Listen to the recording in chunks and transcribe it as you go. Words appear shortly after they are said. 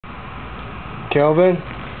Kelvin.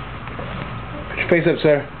 Put your face up,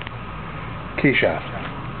 sir. Keshawn.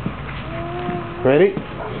 Ready?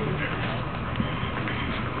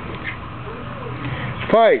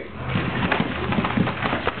 Fight.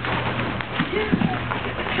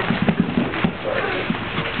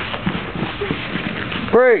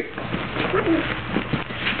 Break.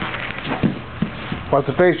 Watch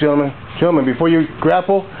the face, gentlemen. Gentlemen, before you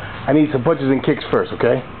grapple, I need some punches and kicks first,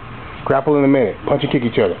 okay? Grapple in a minute. Punch and kick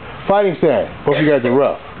each other. Fighting stance. Both of you guys are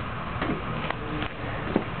rough.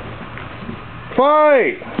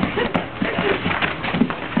 Fight!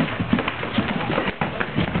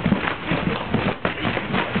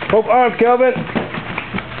 Both arms, Kelvin.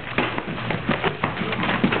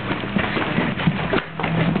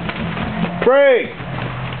 Break!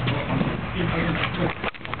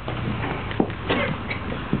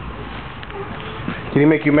 Did he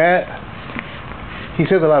make you mad? He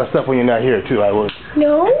says a lot of stuff when you're not here, too.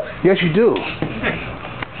 No. Yes, you do.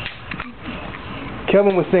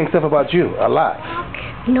 Kelvin was saying stuff about you a lot.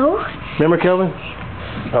 No. Remember, Kelvin?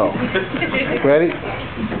 Oh. Ready?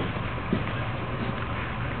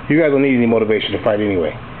 You guys don't need any motivation to fight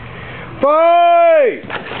anyway. Fight!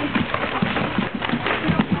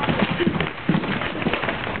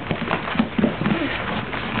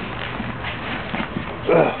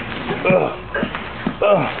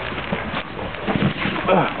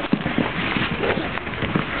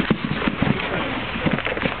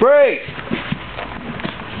 Break!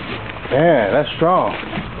 Man, that's strong.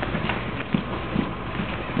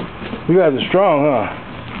 You guys are strong, huh?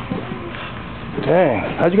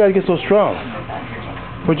 Dang, how'd you guys get so strong?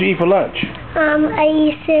 What'd you eat for lunch? I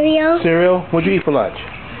eat cereal. Cereal? What'd you eat for lunch?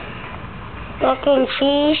 Broccoli and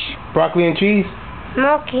cheese. Broccoli and cheese?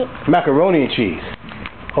 Macaroni and cheese.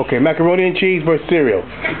 Okay, macaroni and cheese versus cereal.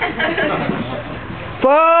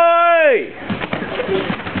 Fight!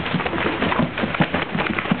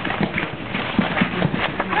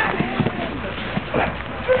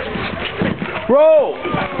 Roll!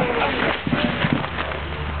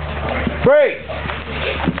 Break!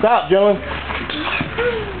 Stop, gentlemen.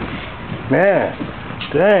 Man,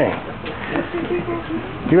 dang.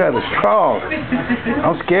 You guys are strong.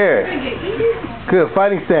 I'm scared. Good,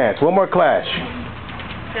 fighting stance. One more clash.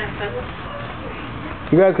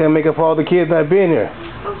 You guys can make up for all the kids not being here.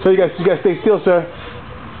 So you guys stay still, sir.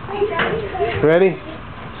 Ready?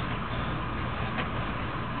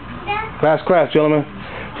 Last class, gentlemen.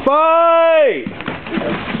 Fight!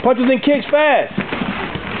 Punches and kicks fast.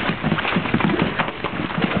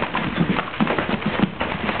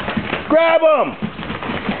 Grab him!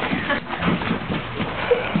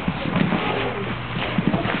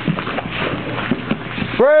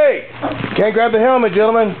 Break! Can't grab the helmet,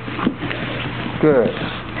 gentlemen. Good.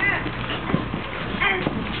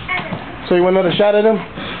 So you want another shot at him?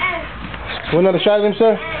 You want another shot at him,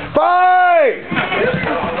 sir? Fight!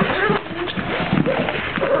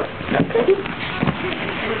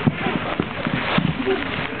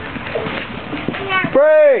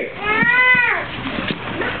 Break!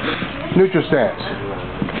 Neutral stance.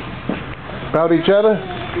 Bow to each other.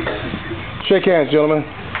 Shake hands, gentlemen.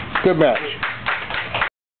 Good match.